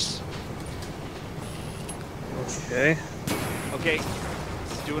Nice! Okay. Okay.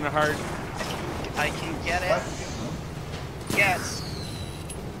 Doing a hard. I can get it. Yes.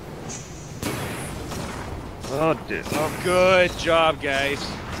 Oh, dear. Oh, good job, guys.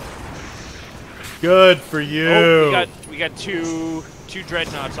 Good for you! Oh, we got two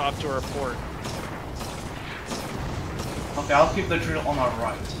dreadnoughts off to our port. Okay, I'll keep the drill on our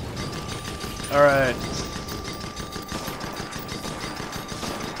right. Alright.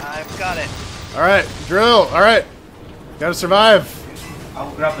 I've got it. Alright, drill! Alright. Gotta survive.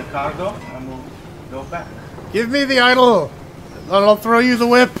 I'll grab the cargo and we'll go back. Give me the idol! And I'll throw you the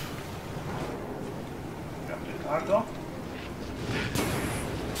whip! Grab the cargo.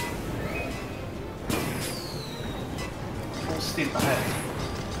 Full steam ahead.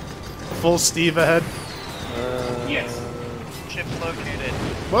 Full Steve ahead. Yes. Ship located.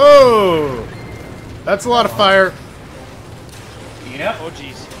 Whoa! That's a lot of fire. Yep. Oh,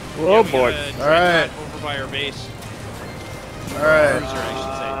 jeez. Oh, Yeah, we boy. got a dreadnought Alright. over by our base. Alright. Cruiser,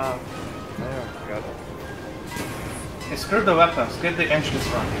 I There we go. Okay, screw the weapons. Get the engines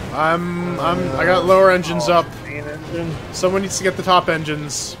running. I got lower engines up. Main engine. Someone needs to get the top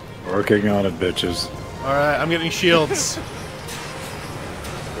engines. Working on it, bitches. Alright, I'm getting shields.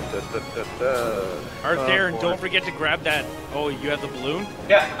 Art Oh, there, and boy. don't forget to grab that. Oh, you have the balloon?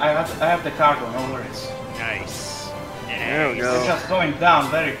 Yeah, I have the cargo. No worries. Nice. There we It's go. just going down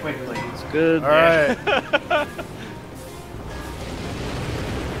very quickly. It's good. Alright.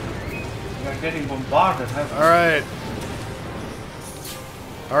 We're getting bombarded. Alright.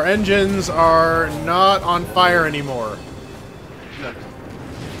 Our engines are not on fire anymore. Good.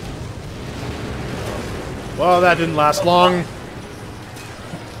 Well, that didn't last long.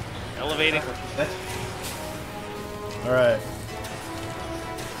 Elevating. That's Alright.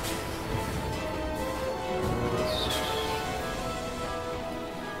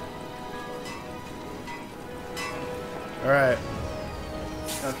 Alright.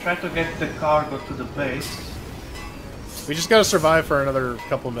 try to get the cargo to the base. We just gotta survive for another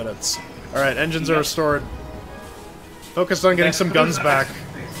couple minutes. Alright, engines are Yep. restored. Focused on getting Next some guns cruiser back. next to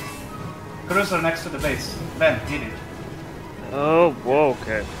the base. Cruiser next to the base. Ben, hit it. Oh, whoa,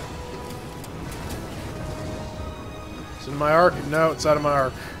 okay. It's in my arc? No, it's out of my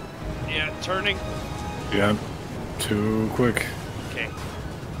arc. Yeah, turning. Yeah, too quick. Okay.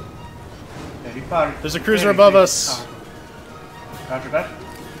 But There's a cruiser above us. Roger that.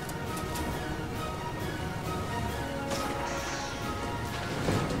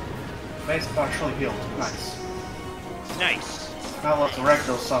 Base partially healed. Nice. Nice. Now let's wreck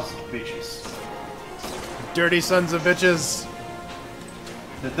those sons of bitches. Dirty sons of bitches.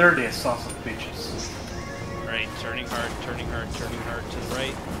 The dirtiest sons of bitches. Right, turning hard, turning hard, turning hard to the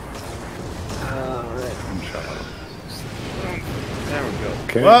right. Alright. Shut up. There we go.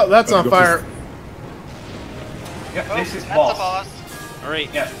 Okay. Well, that's on Gotta go fire. Yep, Oh, this is that's boss. a boss.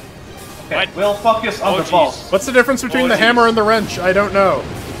 Alright. Yeah. Okay, What? we'll focus on Oh, the jeez. boss. What's the difference between Oh, the geez. hammer and the wrench? I don't know.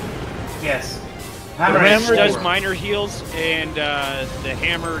 Yes. The Hammer wrench is does forward. minor heals, and the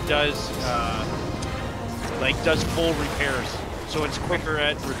hammer does does full repairs. So it's quicker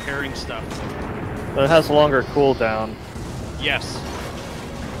at repairing stuff. But it has a longer cooldown. Yes.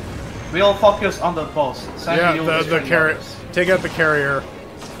 We'll focus on the boss. Sandy, Yeah, you'll the destroy carrier. others. Take out the carrier.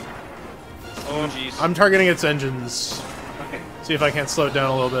 Oh jeez. I'm targeting its engines. Okay. See if I can't slow it down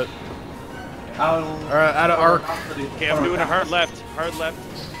a little bit. I'll. Alright, out of arc. Okay, I'm doing a hard left. Hard left.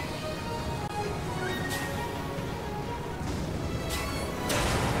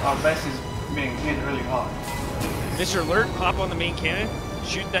 Our base is being hit really hard. Mr. Alert, pop on the main cannon.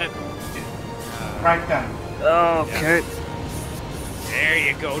 Shoot that. Right down. Okay. There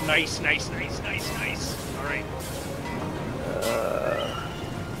you go. Nice, nice, nice, nice, nice. Alright.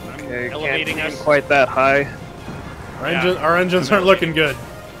 Okay, Elevating can't aim us. quite that high. Our engines aren't looking good.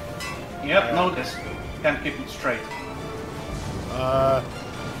 Yep, notice. Can't keep it straight.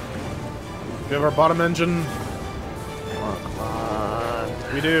 We have our bottom engine. Come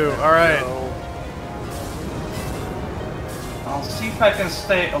on. We do. Alright. No. I'll see if I can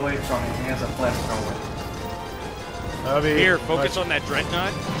stay away from him. He has a flamethrower. That'll be Here, focus on that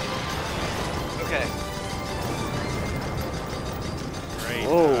dreadnought. Okay. Right.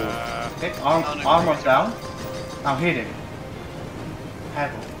 Whoa. Okay, On a armor cruiser. down. Now hit him.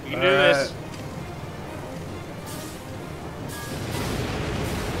 Have him. You can do this.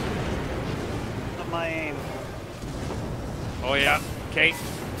 Not my aim. Oh yeah. Okay.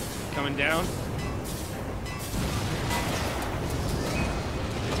 Coming down.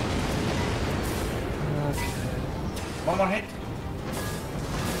 One more hit.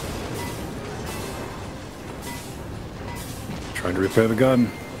 Trying to repair the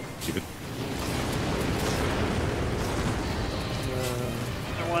gun. Keep it.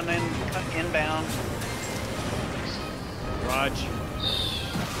 Another one inbound. Raj.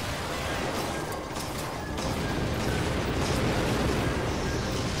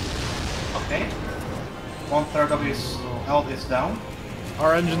 Okay. 1/3 of his health is down.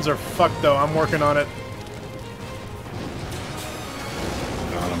 Our engines are fucked though. I'm working on it.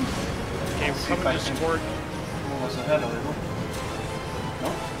 Got him. Okay, we're See if coming I to can- support. Move us ahead a little.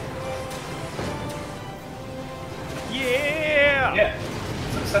 No? Yeah! Yeah.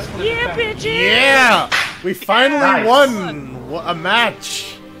 Successfully Yeah, defended. bitches! Yeah! We finally Nice. won a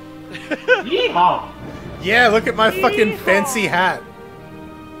match. Yeehaw! Yeah, look at my fucking fancy hat.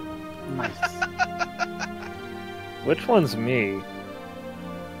 Nice. Which one's me?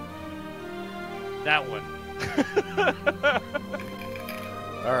 That one.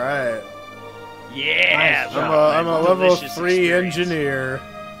 Alright. Yeah! Nice the- job. I'm a the level delicious 3 experience. engineer.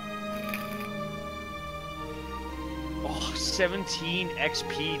 Oh, 17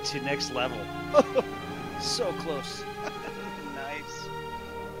 XP to next level. So close. Nice.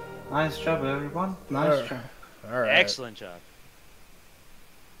 Nice job, everyone. Nice Alright. job. Alright. Excellent job.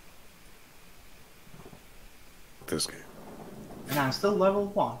 This game. And I'm still level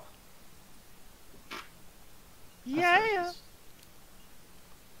 1. Yeah.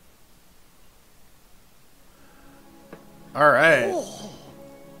 Alright.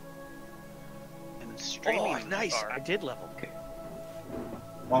 And streaming. Oh, nice. bar. I did level.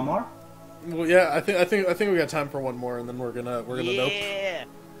 One more? Well, yeah, I think we got time for one more, and then we're gonna nope. Yeah.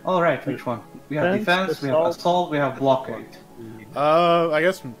 Alright, which one? We have Defense, defense, we have assault. assault, we have blockade. I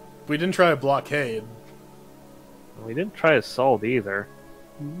guess we didn't try a blockade. We didn't try assault either.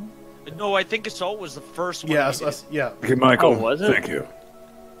 No, I think assault was the first one. Yeah, we did. yeah. Okay, Michael. Oh, was it? Thank you.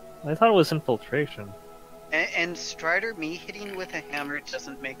 I thought it was infiltration. And Strider, me hitting with a hammer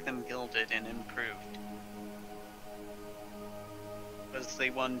doesn't make them gilded and improved. Was the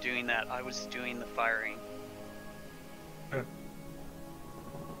one doing that? I was doing the firing.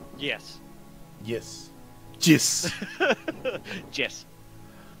 Yes. Yes. Yes. Yes.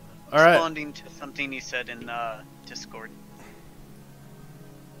 All right. Responding to something you said in Discord.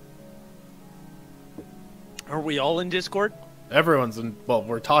 Are we all in Discord? Everyone's in. Well,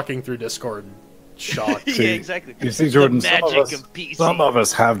 we're talking through Discord. shocked. Yeah, exactly. You see, Jordan, The magic of PC. some of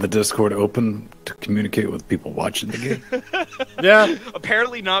us have the Discord open to communicate with people watching the game. Yeah.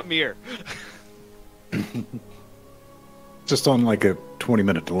 Apparently not Mir. Just on like a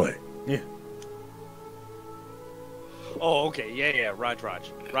 20-minute delay. Yeah. Oh, okay. Yeah. Raj.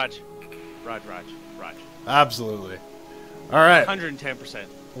 Absolutely. All right. 110%.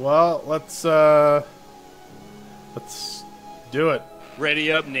 Well, let's do it.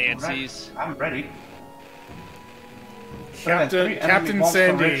 Ready up, Right. Nancy's. I'm ready. Captain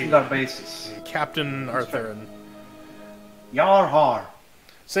Sandy. Regular basis. Captain Arthur and Yar har.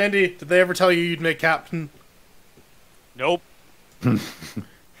 Sandy. Did they ever tell you you'd make captain? Nope.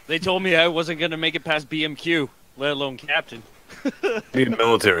 They told me I wasn't gonna make it past BMQ, let alone captain. Being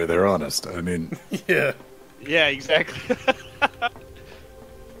military, they're honest. I mean, Yeah. Yeah, exactly.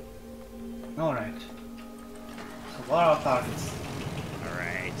 Alright. So what are our targets?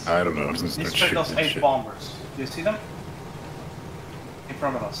 Alright. I don't know. I'm just gonna These start are those shooting 8 shit. bombers. Do you see them? In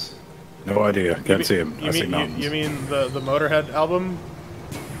front of us. No idea. Can't see him. You I see mean mountains. you mean the Motorhead album?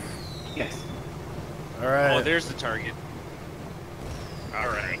 Yes. All right. Oh, there's the target.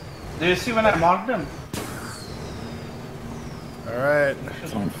 Alright. Do you see when I marked them? All right.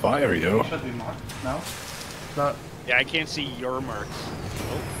 It's on fire, yo. Should be marked. No? Not. Yeah, I can't see your marks.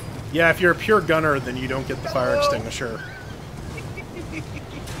 Yeah, if you're a pure gunner, then you don't get the fire extinguisher.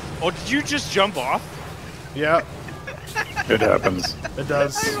 Oh, did you just jump off? Yeah, It happens. it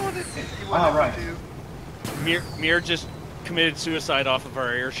does. Alright. Mir just committed suicide off of our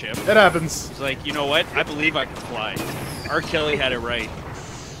airship. It happens. He's like, you know what? I believe I can fly. R. Kelly had it right.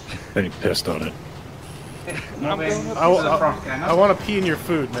 Then he pissed on it. Moving to the I, front cannon. I want to pee in your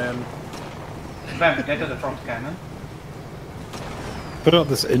food, man. Bam, get to the front cannon. Put out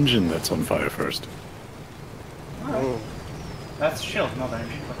this engine that's on fire first. Alright. That's shield, not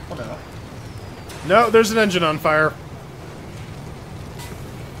engine, but whatever. No, there's an engine on fire.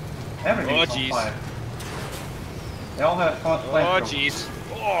 Everything's Oh, on jeez. fire. They all have Oh, flamethrowers. jeez.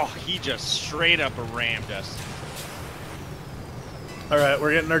 Oh, he just straight up rammed us. All right,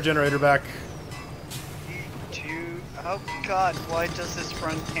 we're getting our generator back. Oh god, why does this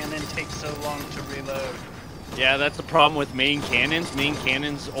front cannon take so long to reload? Yeah, that's the problem with main cannons. Main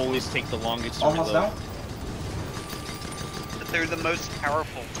cannons always take the longest to Almost reload. down. But they're the most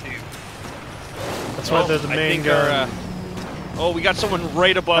powerful too. That's why they're the I main think gun. oh, we got someone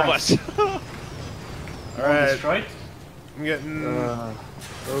right above Nice. us. All right, Destroyed. I'm getting. Let's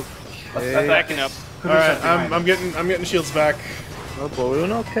Okay. attack Backing this up. All right, cruiser behind. I'm getting shields back. No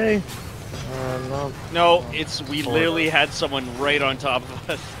balloon, okay. No. No, it's we literally had someone right on top of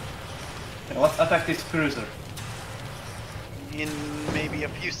us. Okay, let's attack this cruiser. In maybe a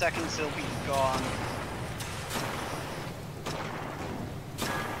few seconds they'll be gone.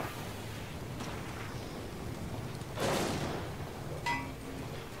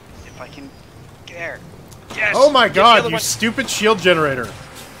 If I can there. Yes! Oh my Get the God! other You one. stupid shield generator.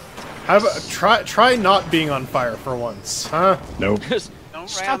 Try not being on fire for once, huh? Nope. Just Don't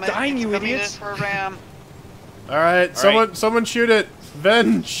stop ram it. dying, It's you coming in idiots. for a ram. All right, someone shoot it.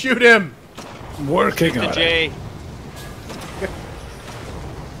 Ven, shoot him. Working the on it. J.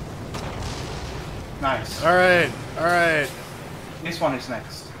 Nice. All right, all right, This one is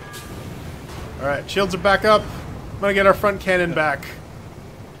next. all right. Shields are back up. I'm gonna get our front cannon back.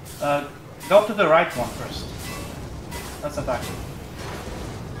 Go to the right one first. Let's attack.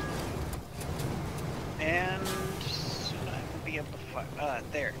 And soon I will be able to fire.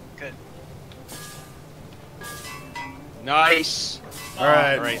 There. Good. Nice. All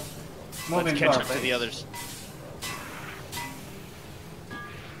right. All right. Moving Let's catch our up to base. the others.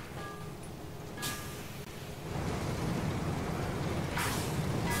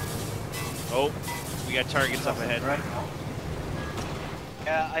 Oh, we got targets up ahead. Right now.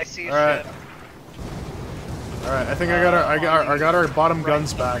 Yeah, I see a All right. ship. All right. I think I got our bottom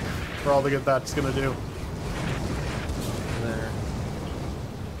guns back for all the good that's gonna do. There.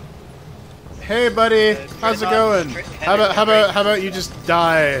 Hey, buddy, Good. how's it Good. going? Straight- How about you just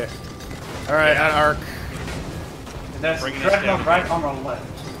die? All right, at arc. There's Bringing us dreadnought down. right on our left.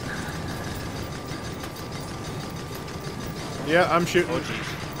 Yeah, I'm shooting. Oh, jeez.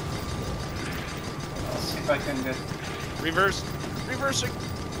 Let's see if I can get Reverse. Reversing.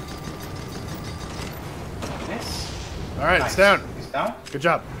 this. All right, Nice. it's down. It's down. Good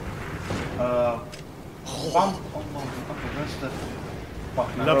job. One. Oh no. Okay, where's the?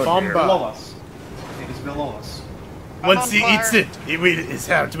 Fuck no. La bomba. Below us. It is below us. I'm Once on he fire. eats it, his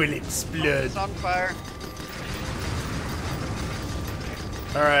heart will explode. It's on fire.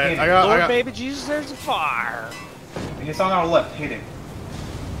 All right, Hey, I got. baby Jesus, there's a fire. He's on our left, hitting.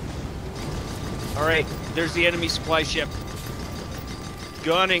 All right, there's the enemy supply ship.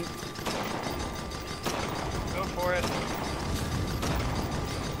 Gunning. Go for it.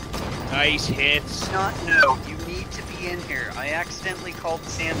 Nice hits. No, you need to be in here. I accidentally called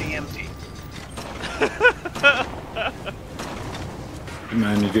Sandy empty.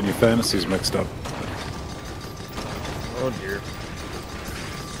 Man, you're getting your fantasies mixed up. Oh dear.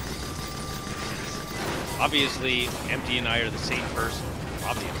 Obviously, Empty and I are the same person.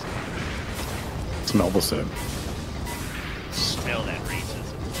 Obviously. Smell the same. Smell that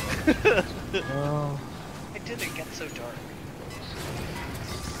racism. Oh. Why did it get so dark?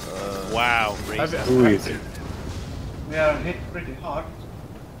 Wow, racism. Ooh, easy. We are hit pretty hard.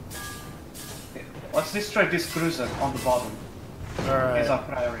 Okay, let's destroy this cruiser on the bottom. It's Alright. our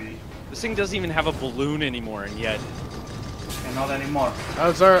priority. This thing doesn't even have a balloon anymore, and yet. And not anymore.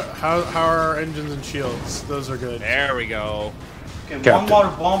 How are our engines and shields? Those are good. There we go. Okay, one Captain. more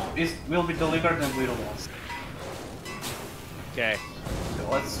bomb will be delivered and we lost. Okay. So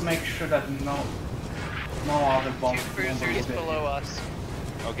let's make sure that no other bomb. 2 cruisers below us.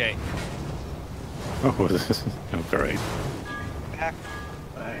 Okay. Oh, this is great. Back.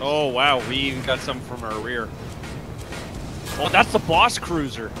 Right. Oh, wow, we even got some from our rear. Oh, that's the boss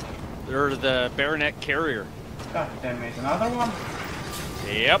cruiser. Or the Baronet carrier. God damn it, another one?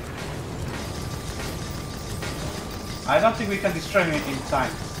 Yep. I don't think we can destroy it in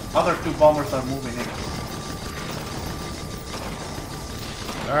time. Other 2 bombers are moving in.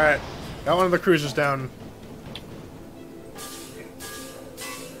 Alright. Got one of the cruisers down.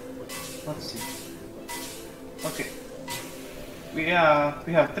 Let's see. Okay. We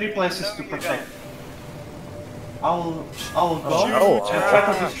have 3 places to protect. I'll go Oh, and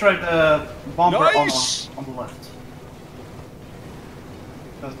try to destroy the bomber Nice! on the left.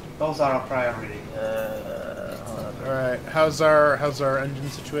 Those are our priority. Alright. How's our engine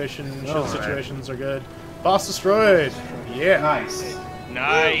situation? Shield Alright. situations are good. Boss destroyed! Yeah. Nice.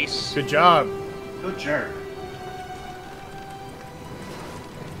 Nice. Good job. Good job.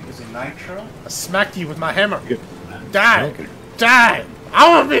 Using nitro. I smacked you with my hammer. Good. Die! Okay. Die! I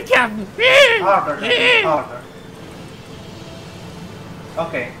want to be captain! Harder, harder.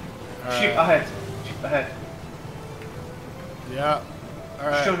 Okay. Ship ahead. Ship ahead. Yeah.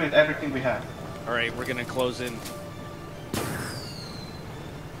 Alright. Shoot with everything we have. Alright, we're gonna close in.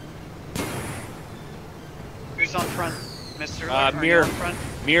 Who's on front? Mr. Uh, Luck, are you Mir. on front?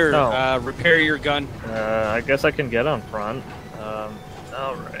 Mir, No. repair your gun. I guess I can get on front.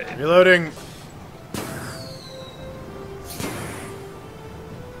 Alright. Reloading.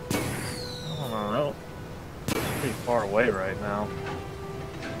 I don't know. Pretty far away right now.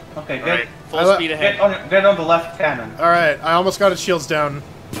 Okay, Alright, full I- speed ahead. get on the left cannon. Alright, I almost got its shields down.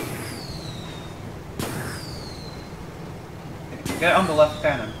 Get on the left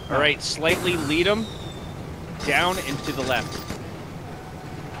cannon. Alright, slightly lead them down and to the left.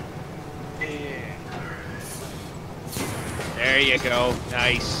 There you go.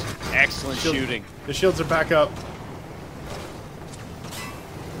 Nice. Excellent Shield- shooting. The shields are back up.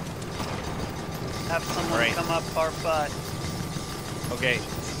 Have someone Alright. come up our butt. Okay.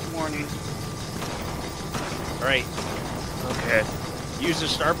 Warning. Alright. Okay. Use the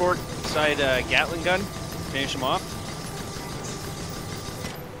starboard side Gatling gun. Finish him off.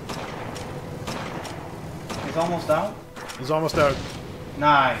 He's almost down. He's almost out.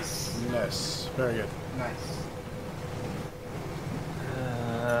 Nice. Yes. Very good. Nice.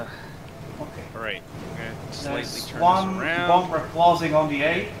 Okay. Alright. Slightly There's turn one this around. bomber closing on the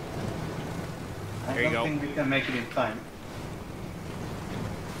A. I There you don't go. think we can make it in time.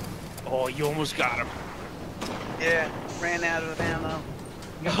 Oh, you almost got him. Yeah, ran out of ammo.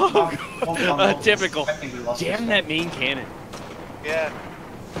 Typical. I think we lost Damn this that main cannon. Yeah.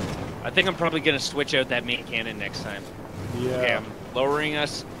 I think I'm probably gonna switch out that main cannon next time. Yeah. Okay, I'm lowering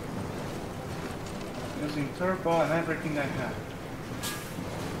us. one. Using turbo and everything I have.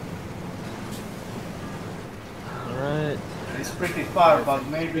 Alright. It's pretty far, but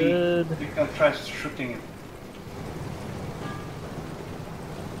maybe Good. we can try shooting it.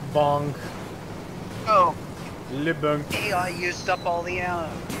 Bonk. Oh, Le bonk. AI used up all the ammo.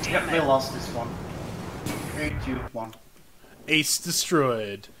 Damn Yep, we it. lost this one. 3-2-1. Ace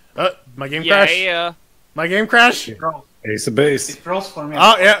destroyed. My game Yeah, crash. My game crash. Ace of base. It froze for me.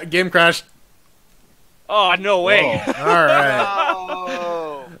 Oh yeah, game crashed. Oh, no way. All right.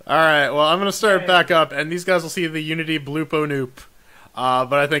 Oh. All right. Well, I'm gonna start back up, and these guys will see the Unity bloopo noop.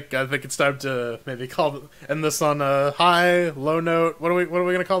 But I think it's time to maybe end this on a high, low note. What are we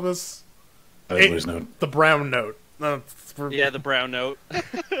gonna call this? Idler's note. The brown note. Yeah, the brown note.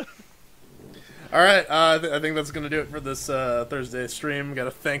 All right, I think that's going to do it for this Thursday stream. Got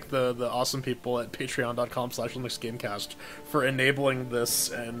to thank the awesome people at patreon.com/LinuxGamecast for enabling this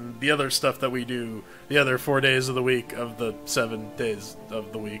and the other stuff that we do the other 4 days of the week of the 7 days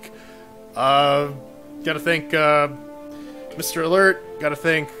of the week. Got to thank Mr. Alert. Got to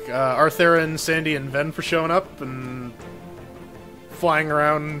thank Arthur and Sandy and Ven for showing up and flying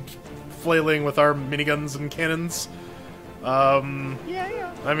around, flailing with our miniguns and cannons. I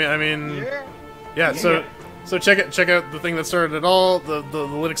mean. Yeah, so check out the thing that started it all, the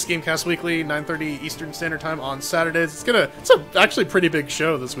Linux Gamecast Weekly, 9:30 Eastern Standard Time on Saturdays. It's actually pretty big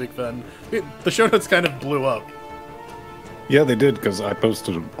show this week. Then the show notes kind of blew up. Yeah, they did because I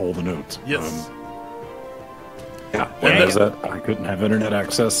posted all the notes. Yes. I couldn't have internet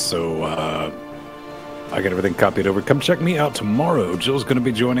access, so I got everything copied over. Come check me out tomorrow. Jill's going to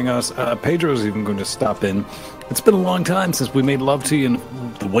be joining us. Pedro's even going to stop in. It's been a long time since we made love to you, and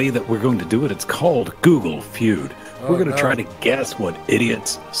the way that we're going to do it, it's called Google Feud. We're going to try to guess what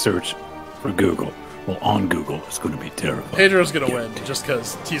idiots search for Google. Well, on Google, it's going to be terrifying. Pedro's going to win, just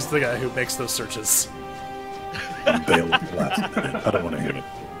because he's the guy who makes those searches. Bail at the last minute. I don't want to hear it.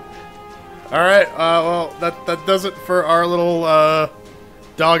 All right, well, that does it for our little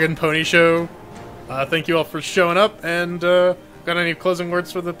dog and pony show. Thank you all for showing up, and got any closing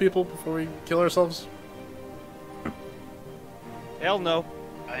words for the people before we kill ourselves? Hell no.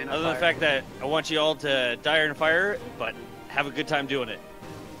 Other than the fact that I want you all to die in a fire, but have a good time doing it.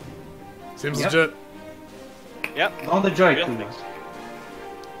 Seems legit. Yep. On the joy. Real things.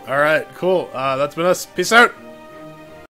 All right, cool. That's been us. Peace out.